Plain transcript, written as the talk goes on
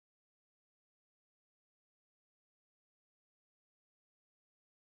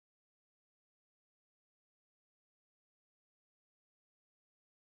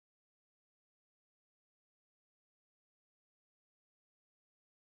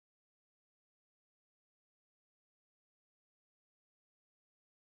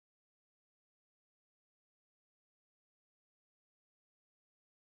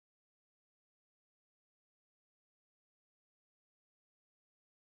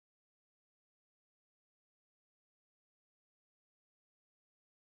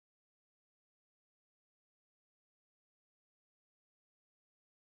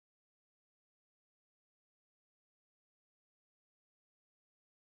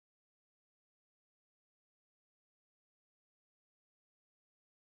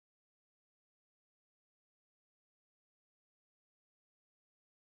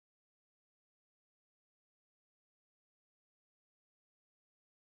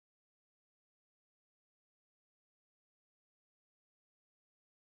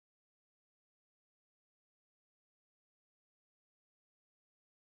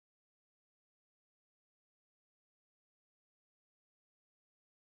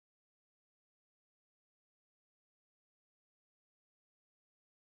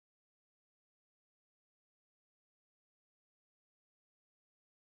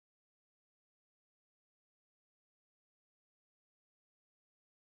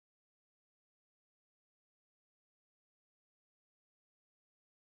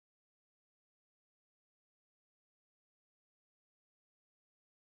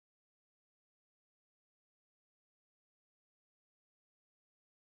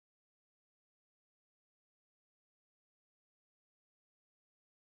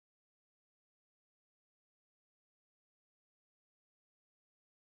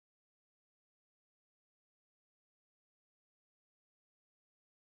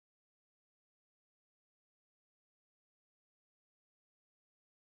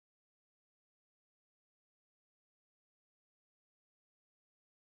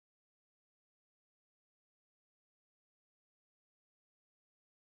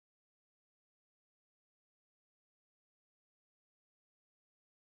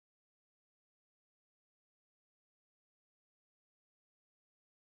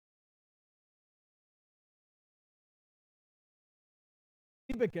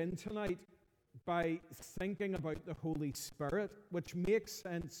we begin tonight by thinking about the Holy Spirit, which makes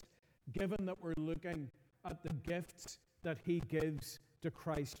sense given that we're looking at the gifts that He gives to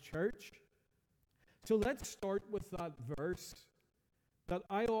Christ Church. So let's start with that verse that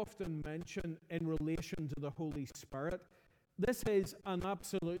I often mention in relation to the Holy Spirit. This is an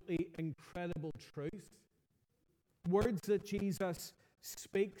absolutely incredible truth. Words that Jesus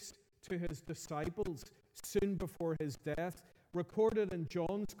speaks to His disciples soon before His death, recorded in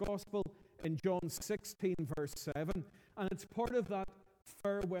John's Gospel in John 16 verse 7, and it's part of that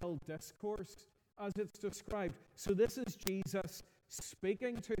farewell discourse as it's described. So this is Jesus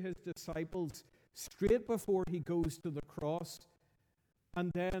speaking to His disciples straight before He goes to the cross,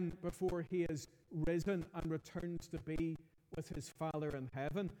 and then before He is risen and returns to be with His Father in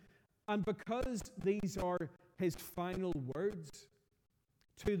heaven. And because these are His final words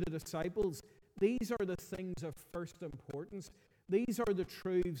to the disciples, these are the things of first importance. These are the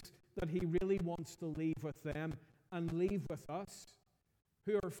truths that He really wants to leave with them and leave with us,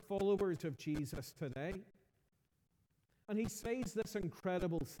 who are followers of Jesus today. And He says this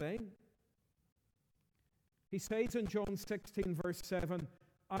incredible thing. He says in John 16 verse 7,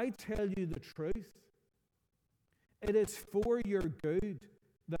 I tell you the truth. It is for your good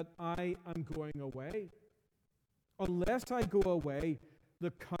that I am going away. Unless I go away,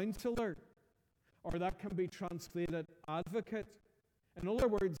 the Counselor, or that can be translated Advocate, in other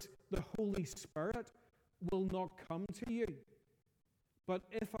words, the Holy Spirit, will not come to you. But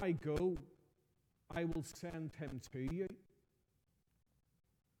if I go, I will send Him to you.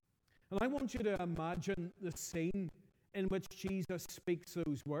 And I want you to imagine the scene in which Jesus speaks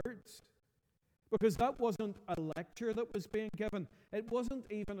those words. Because that wasn't a lecture that was being given. It wasn't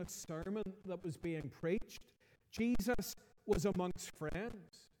even a sermon that was being preached. Jesus was amongst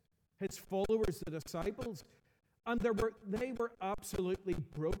friends, His followers, the disciples, and they were absolutely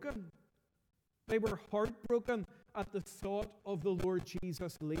broken. They were heartbroken at the thought of the Lord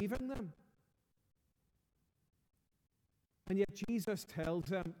Jesus leaving them. And yet Jesus tells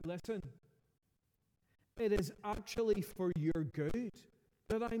them, listen, it is actually for your good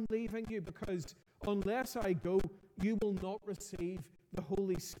that I'm leaving you, because unless I go, you will not receive the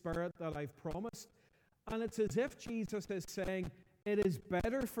Holy Spirit that I've promised. And it's as if Jesus is saying, it is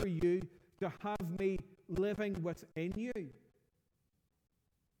better for you to have me living within you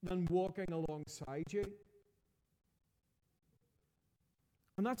than walking alongside you.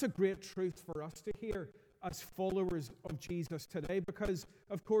 And that's a great truth for us to hear as followers of Jesus today, because,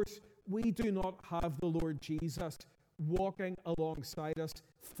 of course, we do not have the Lord Jesus walking alongside us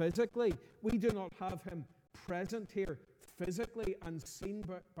physically. We do not have Him present here physically and seen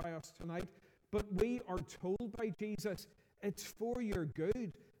by us tonight, but we are told by Jesus, it's for your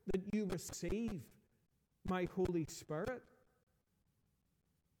good that you receive my Holy Spirit.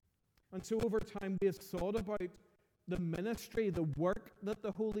 And so over time we have thought about the ministry, the work that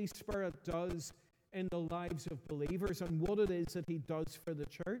the Holy Spirit does in the lives of believers and what it is that He does for the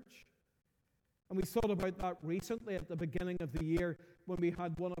church. And we thought about that recently at the beginning of the year when we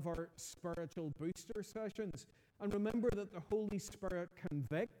had one of our spiritual booster sessions. And remember that the Holy Spirit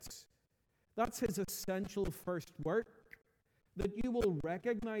convicts. That's His essential first work, that you will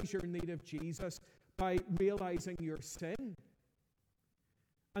recognize your need of Jesus by realizing your sin.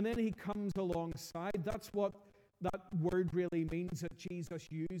 And then He comes alongside. That's what that word really means that Jesus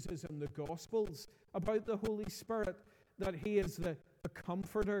uses in the Gospels about the Holy Spirit, that He is the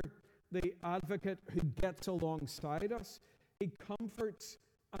comforter, the advocate who gets alongside us. He comforts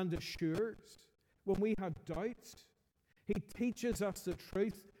and assures when we have doubts. He teaches us the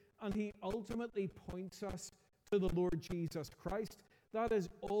truth, and He ultimately points us to the Lord Jesus Christ. That is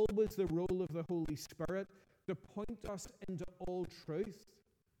always the role of the Holy Spirit, to point us into all truth,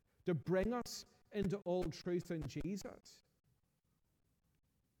 to bring us into all truth in Jesus.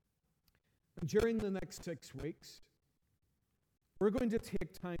 And during the next 6 weeks, we're going to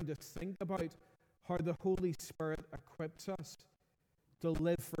take time to think about how the Holy Spirit equips us to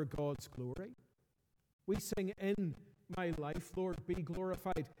live for God's glory. We sing, in my life, Lord, be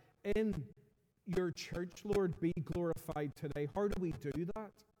glorified. In your church, Lord, be glorified today. How do we do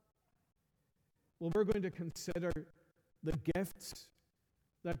that? Well, we're going to consider the gifts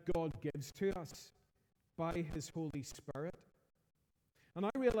that God gives to us by His Holy Spirit. And I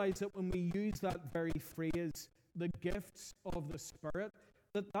realize that when we use that very phrase, the gifts of the Spirit,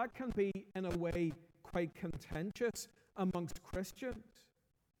 that can be, in a way, quite contentious amongst Christians.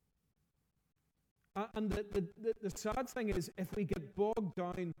 And the sad thing is, if we get bogged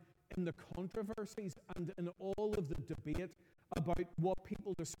down in the controversies and in all of the debate about what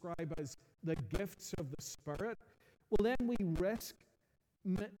people describe as the gifts of the Spirit, well, then we risk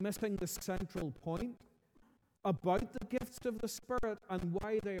missing the central point about the gifts of the Spirit and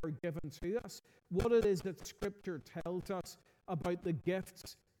why they are given to us, what it is that Scripture tells us about the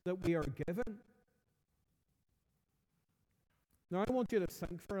gifts that we are given. Now, I want you to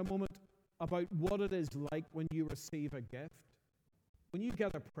think for a moment about what it is like when you receive a gift, when you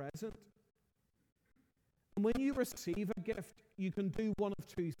get a present. And when you receive a gift, you can do one of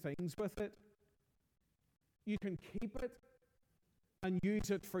two things with it. You can keep it and use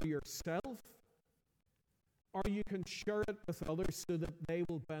it for yourself, or you can share it with others so that they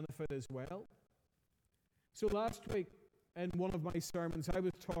will benefit as well. So last week, in one of my sermons, I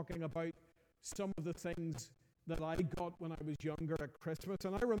was talking about some of the things that I got when I was younger at Christmas.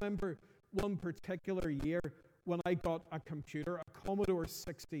 And I remember one particular year when I got a computer, a Commodore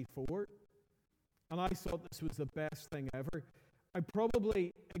 64. And I thought this was the best thing ever. I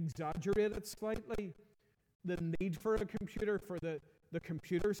probably exaggerated slightly the need for a computer for the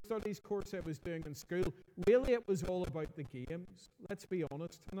computer studies course I was doing in school. Really, it was all about the games. Let's be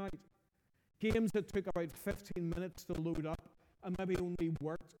honest tonight. Games that took about 15 minutes to load up and maybe only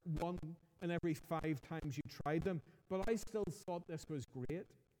worked one in every 5 times you tried them. But I still thought this was great.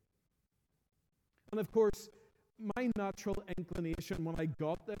 And of course, my natural inclination when I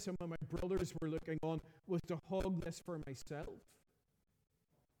got this and when my brothers were looking on was to hog this for myself.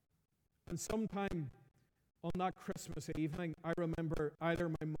 And sometime on that Christmas evening, I remember either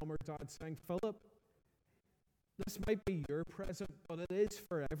my mum or dad saying, "Philip, this might be your present, but it is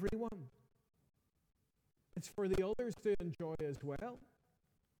for everyone. It's for the others to enjoy as well."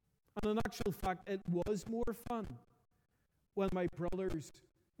 And in actual fact, it was more fun when my brothers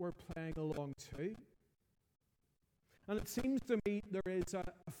were playing along too. And it seems to me there is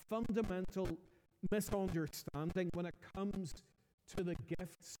a fundamental misunderstanding when it comes to the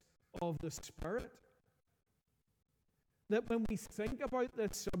gifts of the Spirit. That when we think about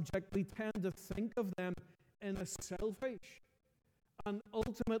this subject, we tend to think of them in a selfish and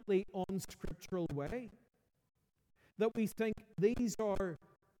ultimately unscriptural way. That we think these are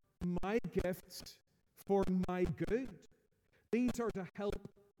my gifts for my good. These are to help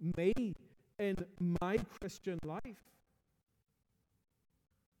me in my Christian life.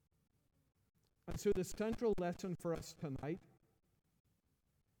 And so the central lesson for us tonight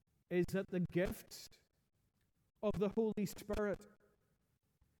is that the gifts of the Holy Spirit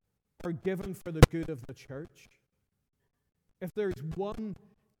are given for the good of the church. If there's one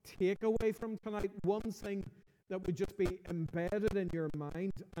takeaway from tonight, one thing that would just be embedded in your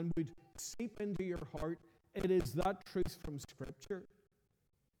mind and would seep into your heart, it is that truth from Scripture.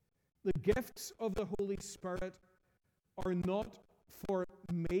 The gifts of the Holy Spirit are not for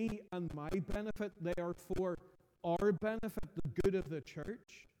me and my benefit, they are for our benefit, the good of the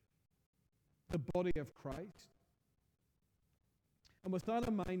church, the body of Christ. And with that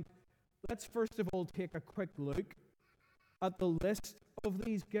in mind, let's first of all take a quick look at the list of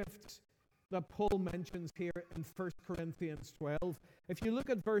these gifts that Paul mentions here in 1 Corinthians 12. If you look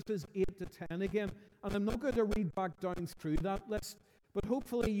at verses 8 to 10 again, and I'm not going to read back down through that list, but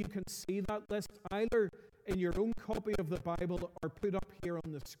hopefully you can see that list either in your own copy of the Bible or put up here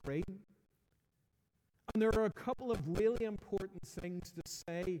on the screen. And there are a couple of really important things to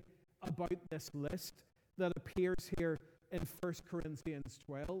say about this list that appears here in 1 Corinthians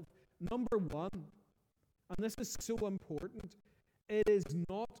 12. Number one, and this is so important, it is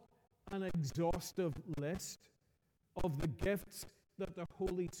not an exhaustive list of the gifts that the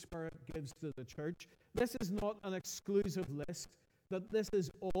Holy Spirit gives to the church. This is not an exclusive list that this is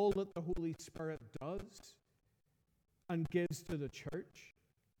all that the Holy Spirit does and gives to the church.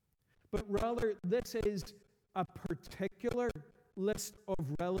 But rather, this is a particular list of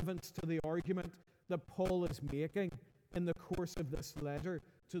relevance to the argument that Paul is making in the course of this letter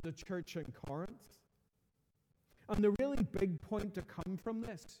to the church in Corinth. And the really big point to come from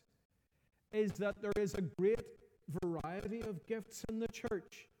this is that there is a great variety of gifts in the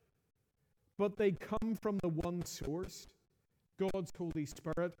church, but they come from the one source, God's Holy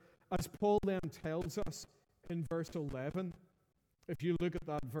Spirit, as Paul then tells us in verse 11. If you look at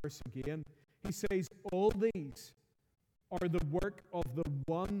that verse again, he says, all these are the work of the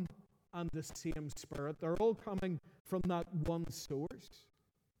one and the same Spirit. They're all coming from that one source.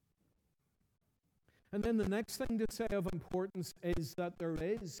 And then the next thing to say of importance is that there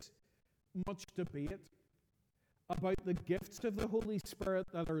is much debate about the gifts of the Holy Spirit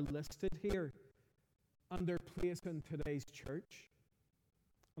that are listed here and their place in today's church.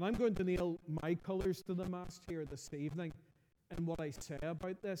 And I'm going to nail my colours to the mast here this evening in what I say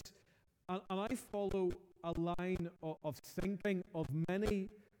about this. And I follow a line of thinking of many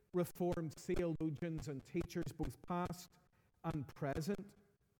Reformed theologians and teachers, both past and present,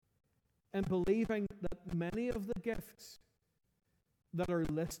 and believing that many of the gifts that are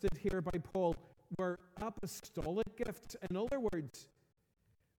listed here by Paul were apostolic gifts. In other words,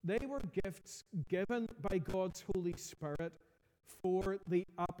 they were gifts given by God's Holy Spirit for the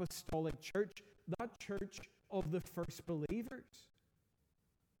apostolic church, that church of the first believers.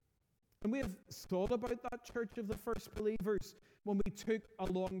 And we have thought about that church of the first believers when we took a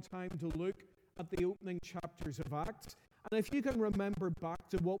long time to look at the opening chapters of Acts. And if you can remember back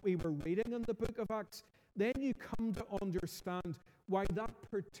to what we were reading in the book of Acts, then you come to understand why that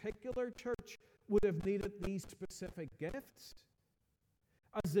particular church would have needed these specific gifts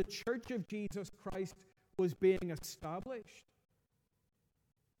as the church of Jesus Christ was being established.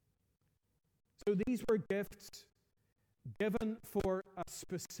 So these were gifts given for a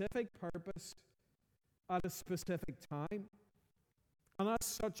specific purpose at a specific time, and as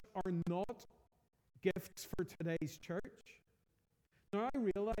such are not gifts for today's church. Now, I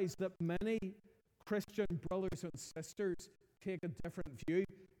realize that many Christian brothers and sisters take a different view,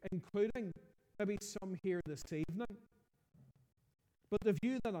 including maybe some here this evening. But the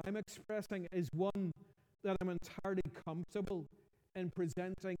view that I'm expressing is one that I'm entirely comfortable in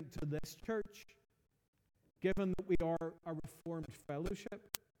presenting to this church, given that we are a Reformed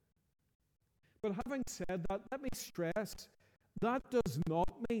fellowship. But having said that, let me stress, that does not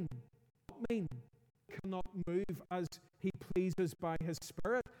mean he cannot move as he pleases by his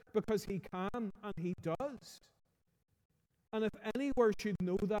Spirit, because he can and he does. And if anywhere should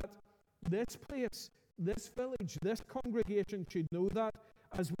know that, this place, this village, this congregation should know that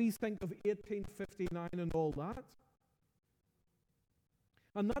as we think of 1859 and all that.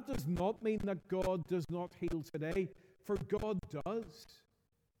 And that does not mean that God does not heal today, for God does.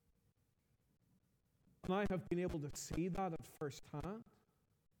 And I have been able to see that at first hand.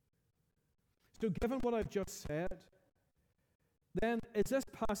 So given what I've just said, then is this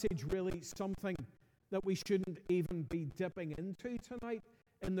passage really something that we shouldn't even be dipping into tonight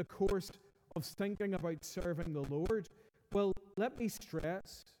in the course of thinking about serving the Lord? Well, let me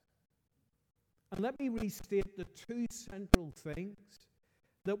stress, and let me restate the two central things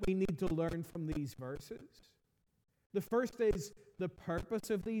that we need to learn from these verses. The first is the purpose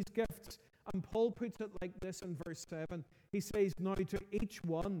of these gifts, and Paul puts it like this in verse 7. He says, "Now to each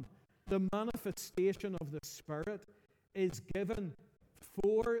one, the manifestation of the Spirit is given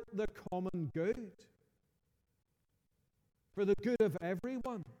for the common good," for the good of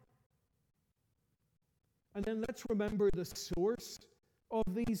everyone. And then let's remember the source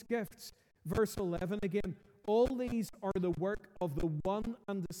of these gifts. Verse 11 again, "All these are the work of the one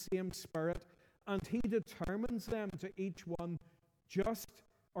and the same Spirit, and He determines them to each one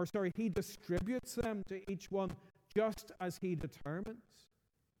He distributes them to each one just as He determines."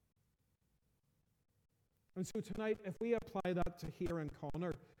 And so tonight, if we apply that to here in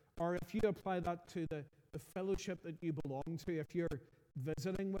Connor, or if you apply that to the fellowship that you belong to, if you're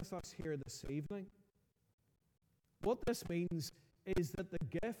visiting with us here this evening, what this means is that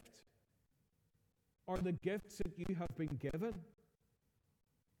the gift, or the gifts that you have been given,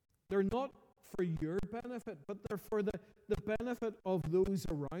 they're not for your benefit, but they're for the benefit of those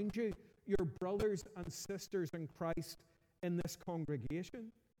around you, your brothers and sisters in Christ in this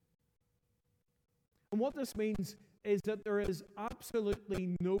congregation. And what this means is that there is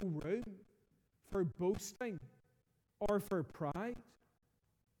absolutely no room for boasting or for pride.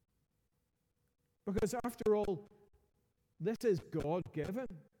 Because after all, this is God-given.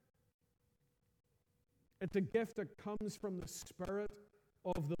 It's a gift that comes from the Spirit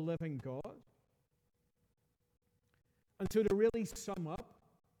of the living God. And so to really sum up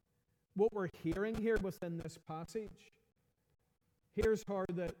what we're hearing here within this passage, here's how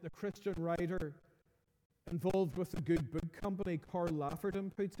the Christian writer involved with the Good Book Company, Karl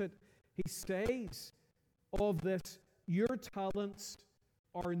Lafferton, puts it. He says of this, "Your talents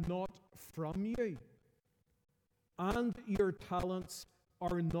are not from you, and your talents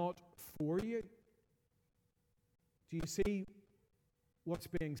are not for you." Do you see what's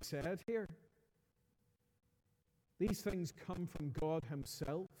being said here? These things come from God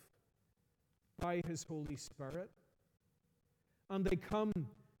Himself by His Holy Spirit. And they come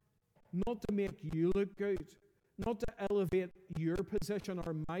not to make you look good, not to elevate your position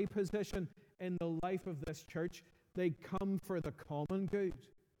or my position in the life of this church. They come for the common good,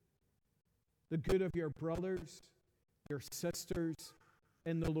 the good of your brothers, your sisters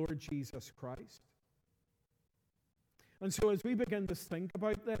in the Lord Jesus Christ. And so as we begin to think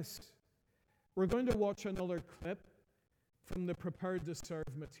about this, we're going to watch another clip from the Prepared to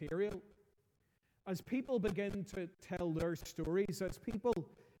Serve material. As people begin to tell their stories, as people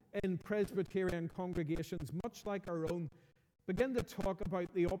in Presbyterian congregations, much like our own, begin to talk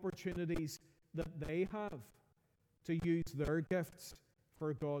about the opportunities that they have to use their gifts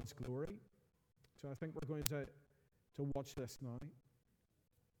for God's glory. So I think we're going to watch this now.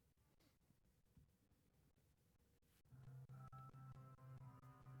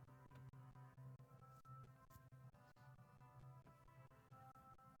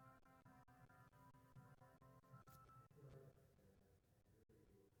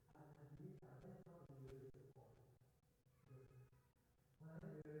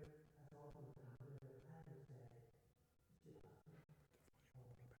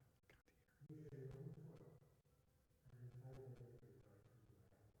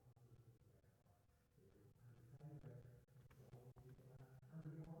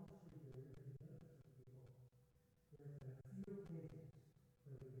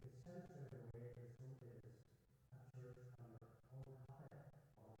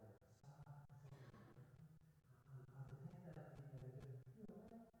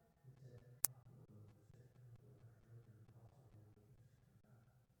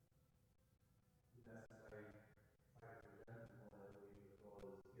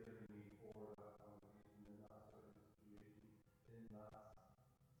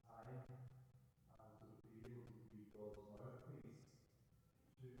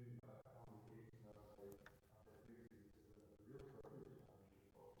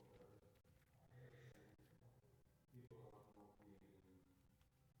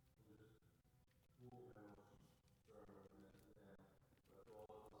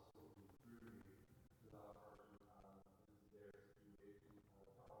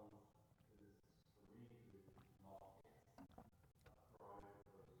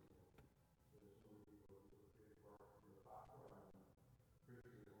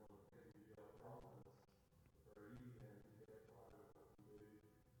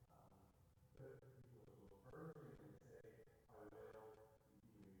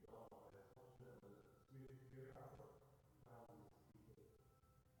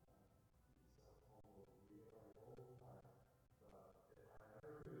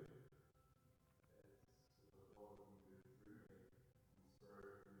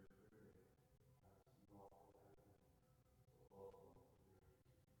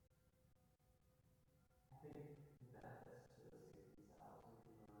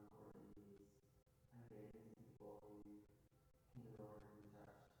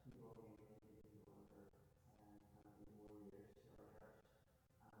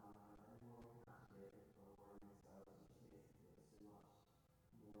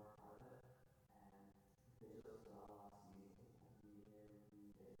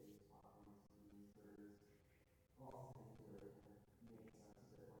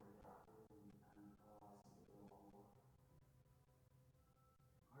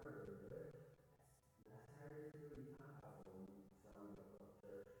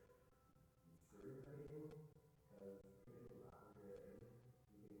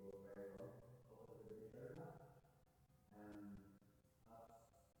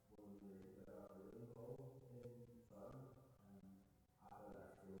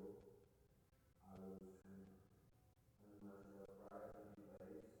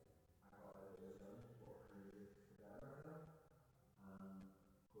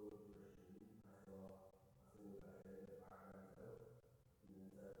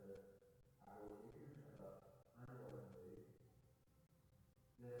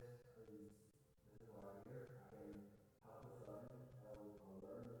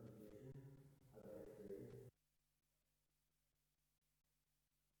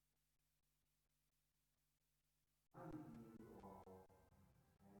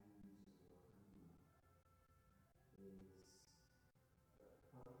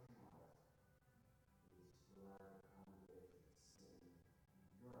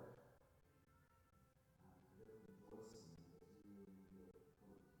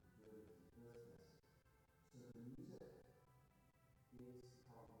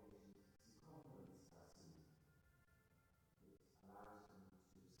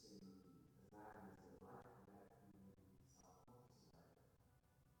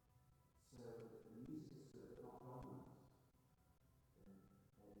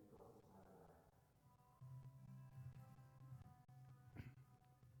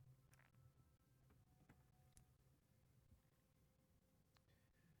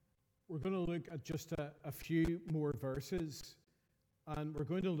 We're going to look at just a few more verses, and we're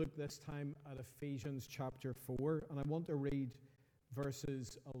going to look this time at Ephesians chapter 4, and I want to read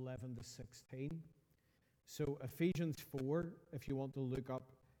verses 11 to 16. So Ephesians 4, if you want to look up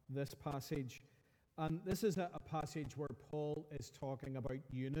this passage, and this is a passage where Paul is talking about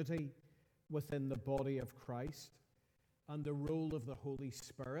unity within the body of Christ. and the role of the Holy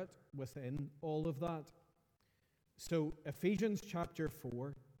Spirit within all of that. So, Ephesians chapter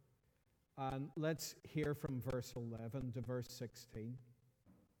 4, and let's hear from verse 11 to verse 16.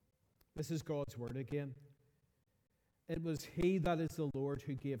 This is God's word again. It was He, that is the Lord,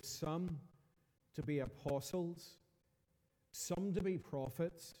 who gave some to be apostles, some to be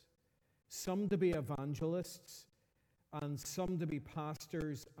prophets, some to be evangelists, and some to be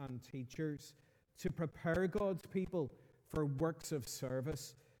pastors and teachers, to prepare God's people for works of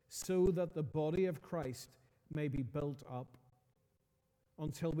service, so that the body of Christ may be built up,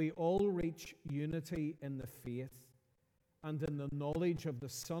 until we all reach unity in the faith and in the knowledge of the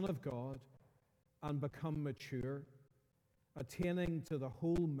Son of God, and become mature, attaining to the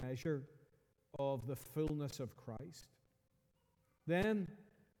whole measure of the fullness of Christ. Then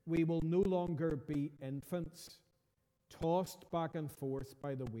we will no longer be infants, tossed back and forth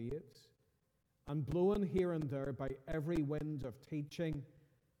by the waves, and blown here and there by every wind of teaching,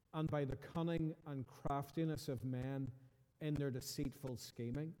 and by the cunning and craftiness of men in their deceitful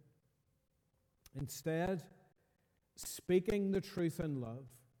scheming. Instead, speaking the truth in love,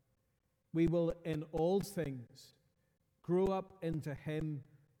 we will in all things grow up into Him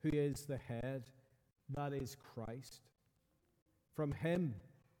who is the head, that is Christ. From Him,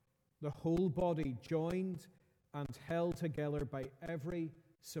 the whole body, joined and held together by every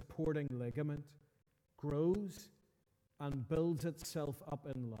supporting ligament, grows and builds itself up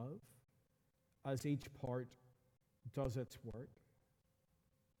in love as each part does its work.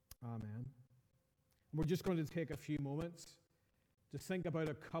 Amen. We're just going to take a few moments to think about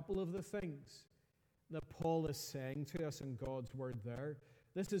a couple of the things that Paul is saying to us in God's word there.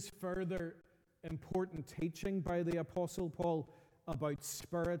 This is further important teaching by the Apostle Paul about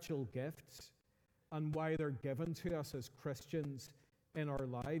spiritual gifts and why they're given to us as Christians in our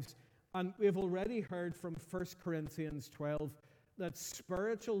lives. And we've already heard from 1 Corinthians 12 that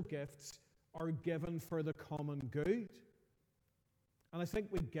spiritual gifts are given for the common good. And I think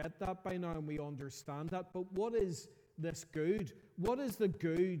we get that by now and we understand that. But what is this good? What is the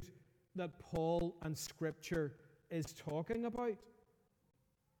good that Paul and Scripture is talking about?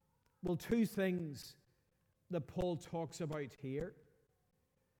 Well, two things that Paul talks about here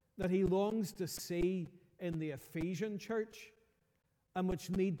that he longs to see in the Ephesian church and which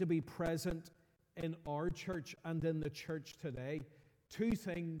need to be present in our church and in the church today. Two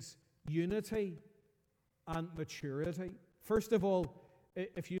things: unity and maturity. First of all,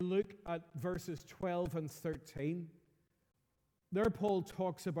 if you look at verses 12 and 13, there Paul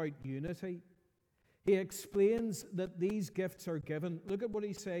talks about unity. He explains that these gifts are given. Look at what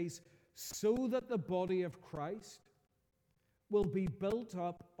he says: so that the body of Christ will be built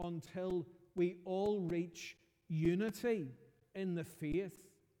up until we all reach unity in the faith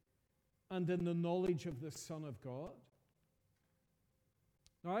and in the knowledge of the Son of God.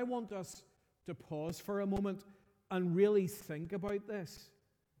 Now, I want us to pause for a moment and really think about this.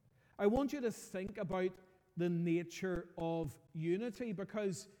 I want you to think about the nature of unity,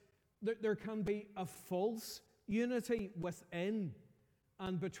 because there can be a false unity within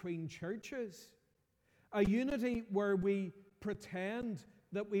and between churches. A unity where we pretend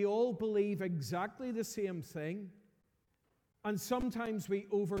that we all believe exactly the same thing, and sometimes we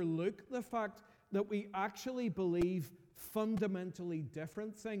overlook the fact that we actually believe fundamentally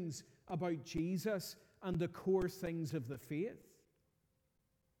different things about Jesus and the core things of the faith.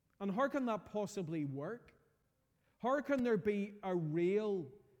 And how can that possibly work? How can there be a real,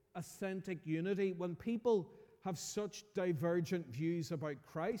 authentic unity when people have such divergent views about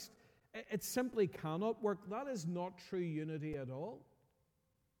Christ? It simply cannot work. That is not true unity at all.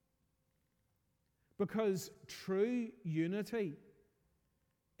 Because true unity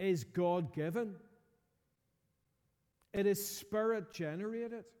is God-given. It is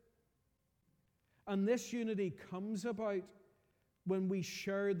Spirit-generated. And this unity comes about when we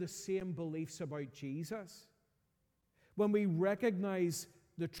share the same beliefs about Jesus, when we recognize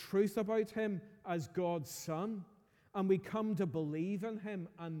the truth about Him as God's Son, and we come to believe in Him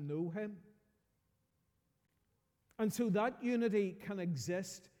and know Him. And so that unity can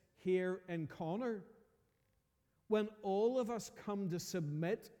exist here in Connor when all of us come to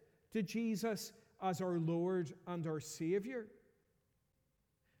submit to Jesus as our Lord and our Savior.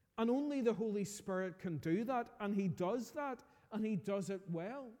 And only the Holy Spirit can do that, and He does that, and He does it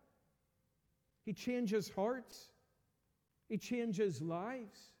well. He changes hearts. He changes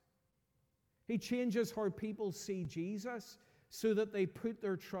lives. He changes how people see Jesus so that they put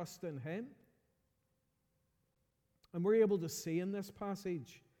their trust in Him. And we're able to see in this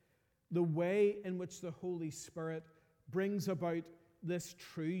passage the way in which the Holy Spirit brings about this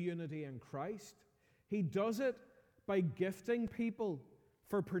true unity in Christ. He does it by gifting people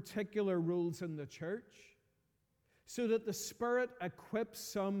for particular roles in the church, so that the Spirit equips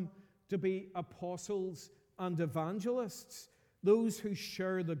some to be apostles and evangelists, those who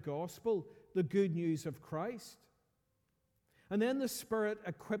share the gospel, the good news of Christ. And then the Spirit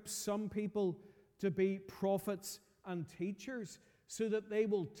equips some people to be prophets and teachers, so that they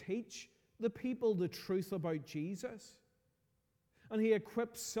will teach the people the truth about Jesus. And He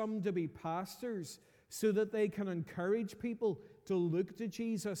equips some to be pastors, so that they can encourage people to look to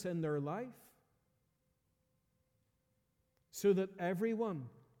Jesus in their life, so that everyone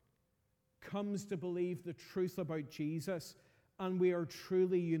comes to believe the truth about Jesus and we are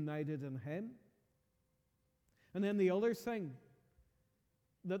truly united in Him. And then the other thing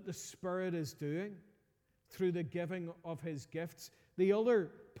that the Spirit is doing through the giving of His gifts, the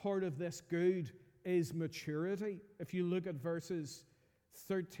other part of this good is maturity. If you look at verses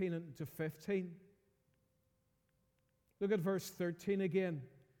 13 to 15, look at verse 13 again.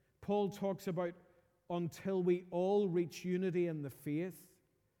 Paul talks about until we all reach unity in the faith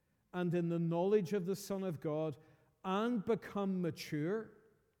and in the knowledge of the Son of God and become mature,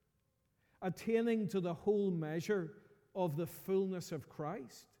 attaining to the whole measure of the fullness of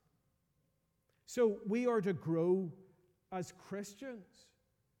Christ. So we are to grow as Christians.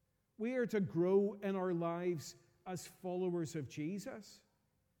 We are to grow in our lives as followers of Jesus.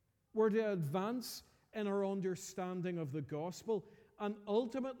 We're to advance in our understanding of the gospel. And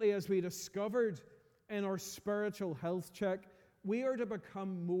ultimately, as we discovered in our spiritual health check, we are to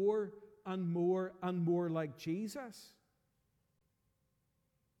become more and more and more like Jesus.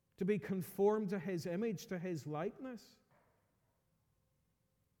 To be conformed to His image, to His likeness.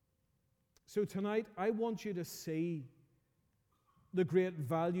 So tonight, I want you to see the great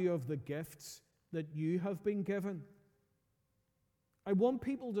value of the gifts that you have been given. I want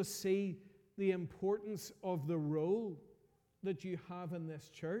people to see the importance of the role that you have in this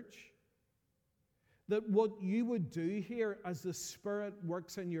church. That what you would do here as the Spirit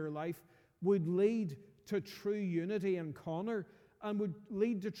works in your life would lead to true unity in Connor and would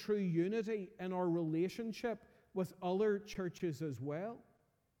lead to true unity in our relationship with other churches as well,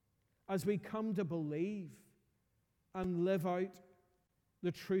 as we come to believe and live out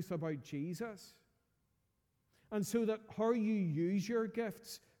the truth about Jesus. And so that how you use your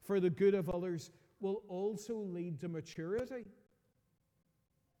gifts for the good of others will also lead to maturity.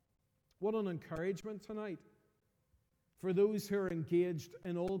 What an encouragement tonight for those who are engaged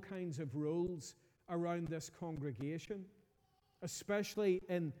in all kinds of roles around this congregation, especially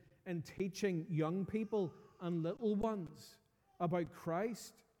in teaching young people and little ones about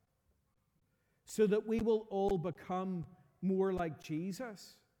Christ, so that we will all become more like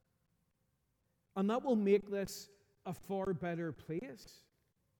Jesus. And that will make this a far better place.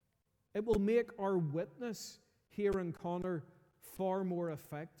 It will make our witness here in Connor far more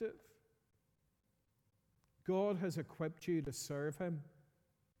effective. God has equipped you to serve Him.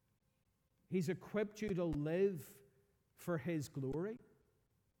 He's equipped you to live for His glory.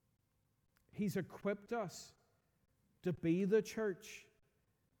 He's equipped us to be the church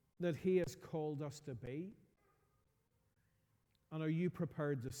that He has called us to be. And are you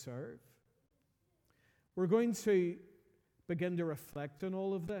prepared to serve? We're going to begin to reflect on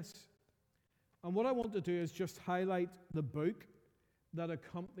all of this. And what I want to do is just highlight the book that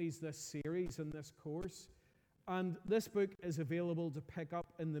accompanies this series and this course. And this book is available to pick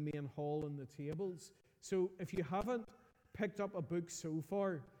up in the main hall and the tables. So if you haven't picked up a book so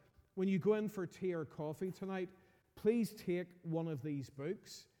far, when you go in for tea or coffee tonight, please take one of these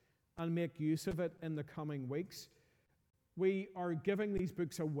books and make use of it in the coming weeks. We are giving these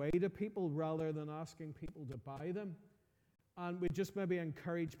books away to people rather than asking people to buy them. And we just maybe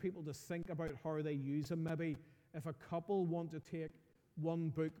encourage people to think about how they use them. Maybe if a couple want to take one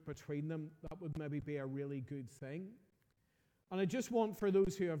book between them, that would maybe be a really good thing. And I just want, for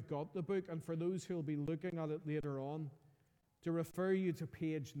those who have got the book and for those who will be looking at it later on, to refer you to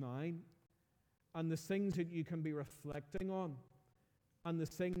page 9 and the things that you can be reflecting on and the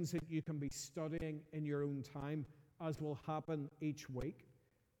things that you can be studying in your own time, as will happen each week.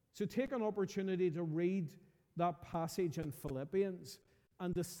 So take an opportunity to read that passage in Philippians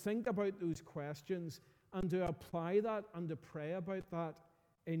and to think about those questions and to apply that and to pray about that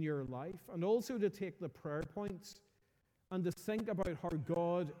in your life, and also to take the prayer points and to think about how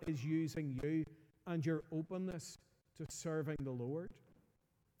God is using you and your openness to serving the Lord.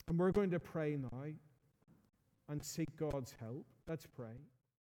 And we're going to pray now and seek God's help. Let's pray.